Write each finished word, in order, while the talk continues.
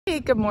Hey,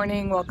 good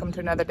morning. Welcome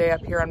to another day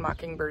up here on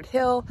Mockingbird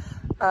Hill.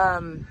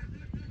 It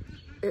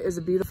is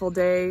a beautiful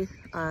day.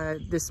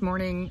 This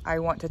morning I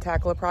want to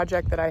tackle a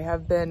project that I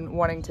have been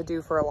wanting to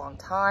do for a long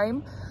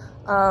time.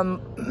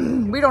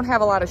 We don't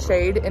have a lot of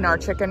shade in our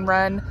chicken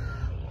run,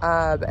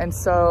 and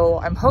so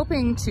I'm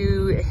hoping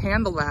to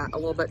handle that a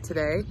little bit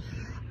today.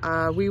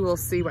 We will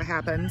see what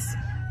happens.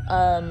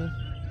 I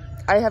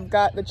have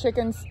got the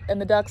chickens and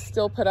the ducks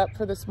still put up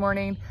for this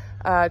morning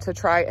to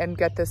try and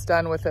get this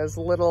done with as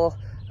little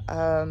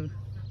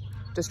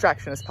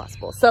distraction as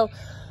possible. So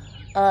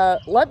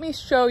let me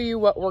show you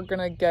what we're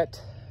gonna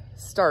get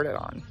started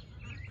on.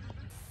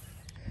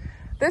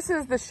 This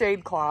is the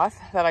shade cloth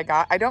that I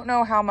got. I don't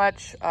know how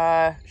much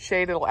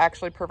shade it'll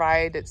actually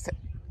provide. It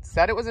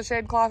said it was a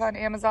shade cloth on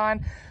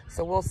Amazon,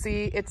 so we'll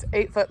see. It's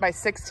 8 foot by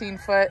 16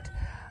 foot.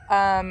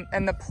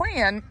 And the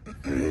plan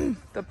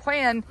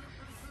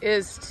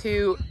is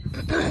to,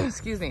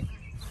 excuse me,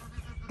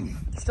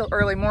 still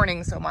early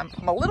morning, so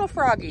I'm a little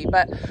froggy,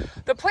 but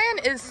the plan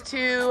is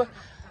to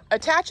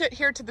attach it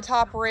here to the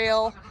top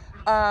rail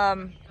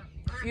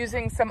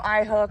using some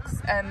eye hooks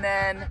and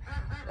then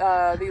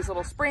these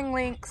little spring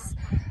links.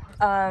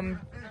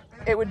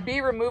 It would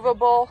be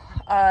removable.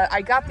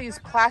 I got these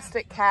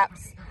plastic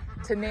caps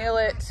to nail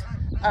it,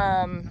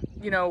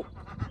 you know,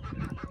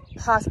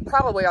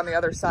 probably on the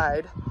other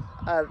side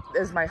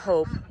is my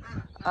hope,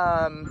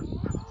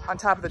 on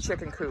top of the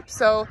chicken coop.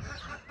 So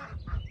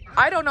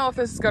I don't know if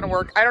this is going to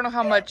work. I don't know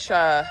how much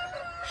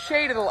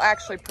shade it'll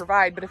actually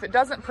provide, but if it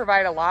doesn't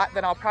provide a lot,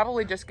 then I'll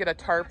probably just get a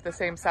tarp the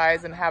same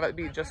size and have it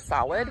be just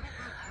solid.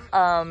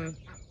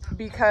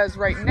 Because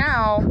right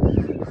now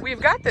we've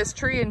got this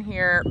tree in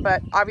here,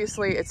 but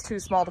obviously it's too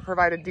small to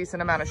provide a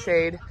decent amount of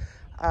shade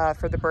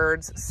for the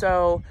birds.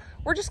 So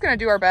we're just going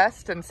to do our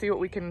best and see what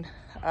we can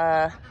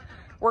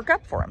work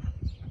up for them.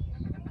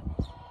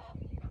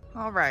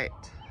 All right,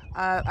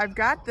 I've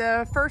got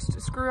the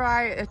first screw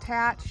eye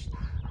attached.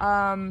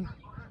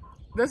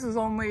 This is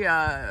only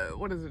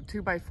what is it,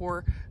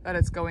 2x4 that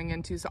it's going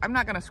into, so I'm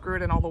not going to screw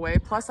it in all the way.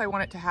 Plus I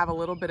want it to have a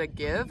little bit of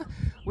give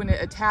when it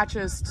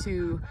attaches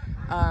to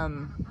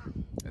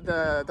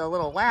the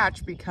little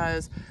latch,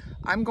 because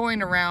I'm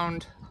going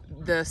around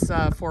this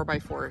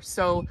 4x4,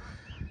 so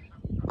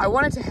I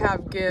want it to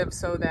have give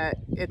so that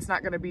it's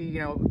not going to be,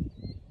 you know,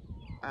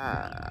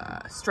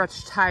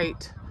 stretched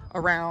tight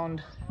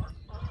around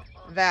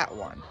that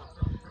one.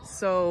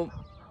 So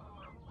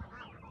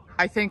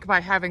I think by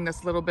having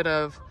this little bit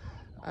of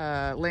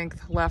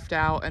length left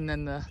out and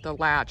then the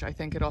latch, I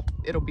think it'll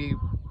be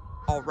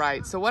all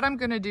right. So what I'm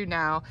gonna do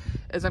now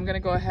is I'm gonna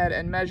go ahead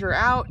and measure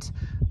out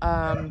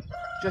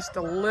just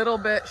a little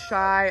bit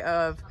shy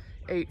of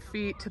 8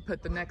 feet to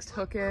put the next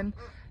hook in,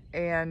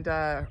 and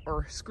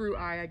or screw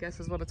eye, I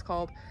guess is what it's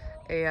called,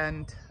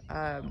 and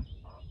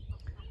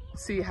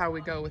see how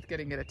we go with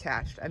getting it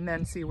attached, and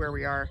then see where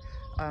we are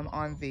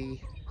on the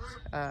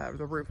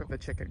roof of the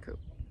chicken coop.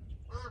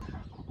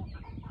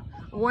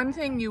 One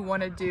thing you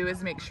want to do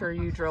is make sure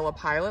you drill a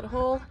pilot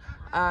hole.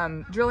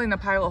 Drilling the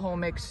pilot hole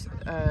makes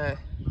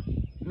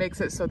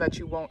it so that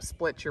you won't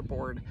split your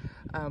board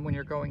when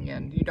you're going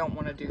in. You don't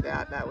want to do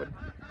that. That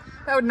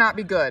would not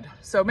be good.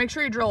 So make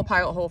sure you drill a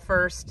pilot hole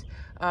first,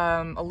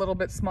 a little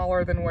bit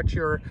smaller than what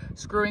you're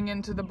screwing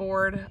into the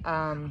board.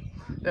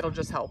 That'll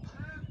just help.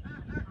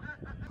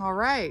 All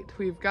right,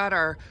 we've got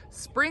our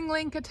spring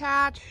link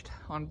attached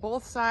on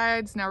both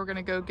sides. Now we're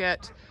gonna go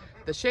get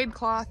the shade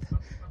cloth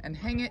and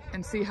hang it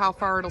and see how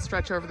far it'll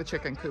stretch over the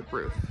chicken coop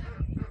roof.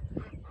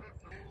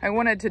 I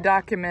wanted to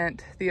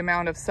document the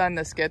amount of sun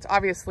this gets.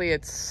 Obviously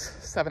it's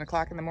 7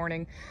 o'clock in the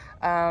morning,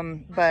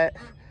 but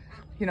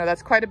you know,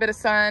 that's quite a bit of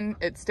sun.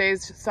 It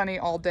stays sunny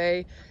all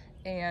day,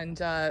 and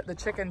the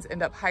chickens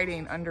end up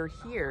hiding under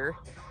here,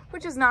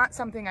 which is not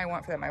something I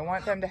want for them. I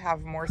want them to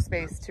have more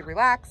space to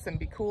relax and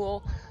be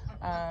cool,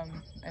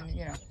 and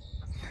you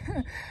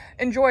know,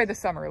 enjoy the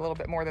summer a little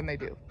bit more than they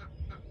do.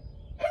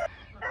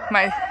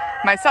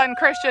 My son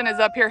Christian is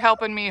up here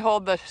helping me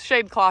hold the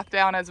shade cloth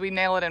down as we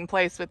nail it in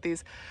place with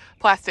these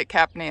plastic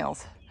cap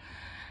nails.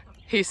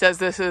 He says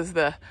this is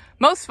the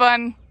most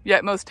fun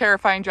yet most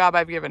terrifying job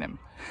I've given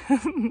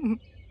him.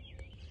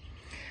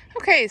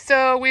 Okay,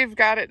 so we've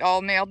got it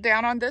all nailed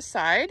down on this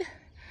side.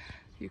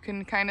 You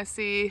can kind of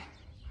see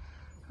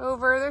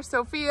over there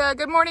Sophia.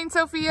 Good morning,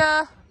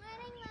 Sophia.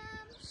 Morning, Mom.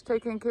 She's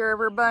taking care of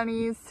her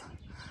bunnies.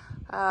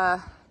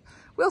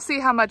 We'll see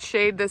how much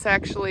shade this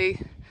actually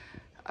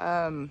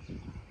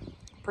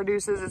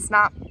produces. It's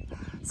not,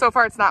 so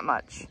far it's not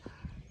much.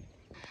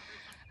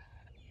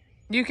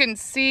 You can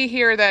see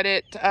here that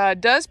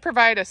it does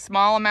provide a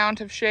small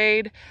amount of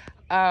shade.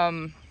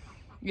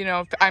 You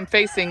know, I'm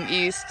facing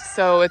east,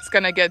 so it's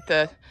gonna get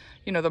the,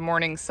 you know, the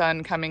morning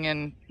sun coming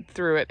in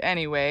through it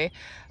anyway.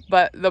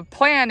 But the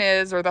plan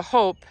is, or the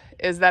hope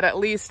is, that at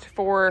least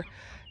for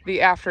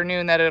the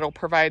afternoon that it'll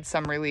provide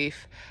some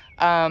relief.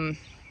 I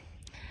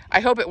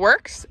hope it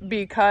works,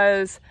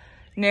 because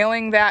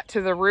nailing that to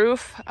the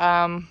roof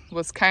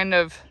was kind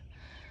of,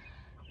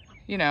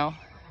 you know,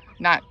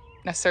 not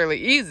necessarily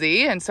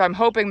easy. And so I'm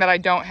hoping that I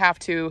don't have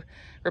to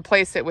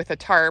replace it with a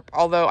tarp,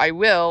 although I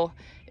will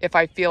if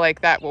I feel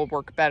like that will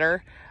work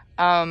better.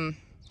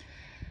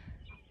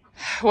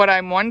 What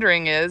I'm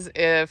wondering is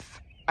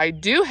if I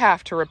do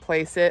have to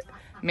replace it,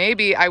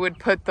 maybe I would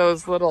put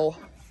those little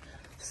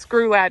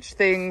screw latch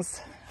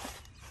things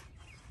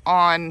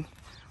on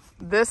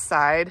this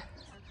side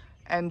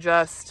and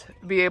just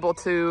be able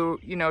to,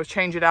 you know,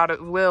 change it out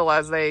at will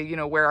as they, you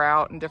know, wear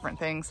out and different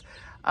things.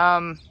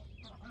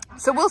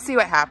 So we'll see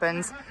what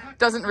happens.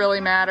 Doesn't really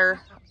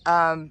matter.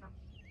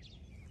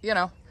 You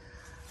know,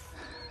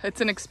 it's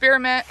an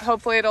experiment.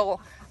 Hopefully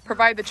it'll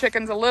provide the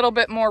chickens a little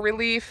bit more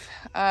relief,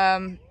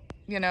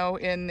 you know,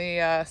 in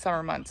the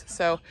summer months.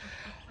 So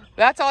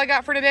that's all I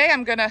got for today.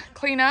 I'm gonna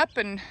clean up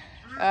and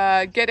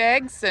get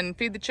eggs and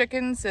feed the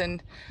chickens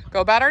and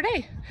go about our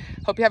day.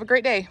 Hope you have a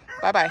great day.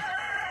 Bye-bye.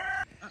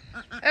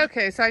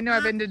 Okay, so I know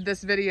I've ended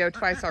this video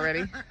twice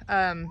already.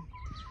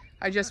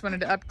 I just wanted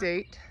to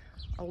update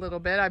a little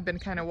bit. I've been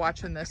kind of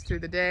watching this through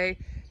the day.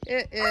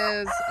 It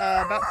is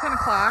about 10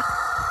 o'clock.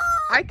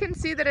 I can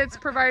see that it's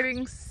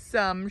providing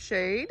some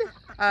shade.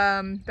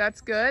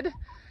 That's good.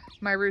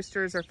 My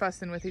roosters are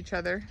fussing with each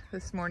other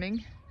this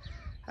morning.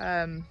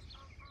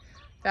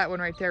 That one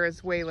right there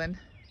is Waylon,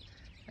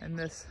 and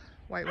this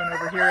white one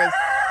over here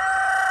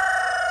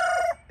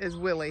is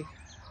Willie.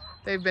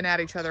 They've been at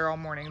each other all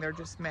morning. They're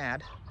just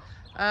mad.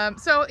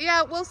 So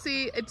yeah, we'll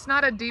see. It's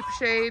not a deep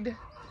shade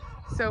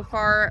so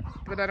far,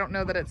 but I don't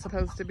know that it's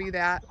supposed to be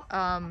that.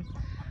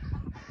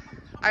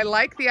 I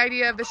like the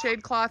idea of the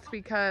shade cloth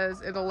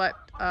because it'll let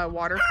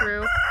water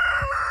through,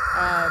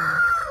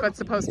 but it's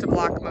supposed to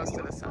block most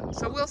of the sun.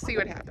 So we'll see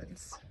what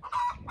happens.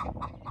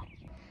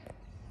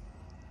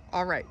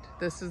 All right,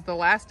 this is the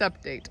last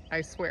update, I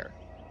swear.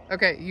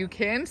 Okay, you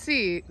can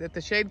see that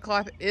the shade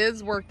cloth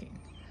is working.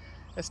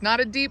 It's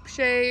not a deep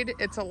shade,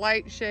 it's a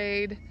light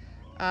shade.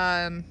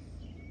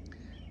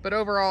 But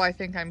overall, I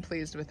think I'm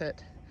pleased with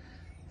it.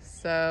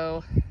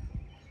 So,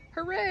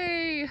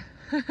 hooray!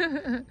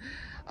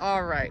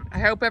 All right, I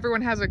hope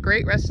everyone has a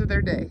great rest of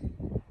their day.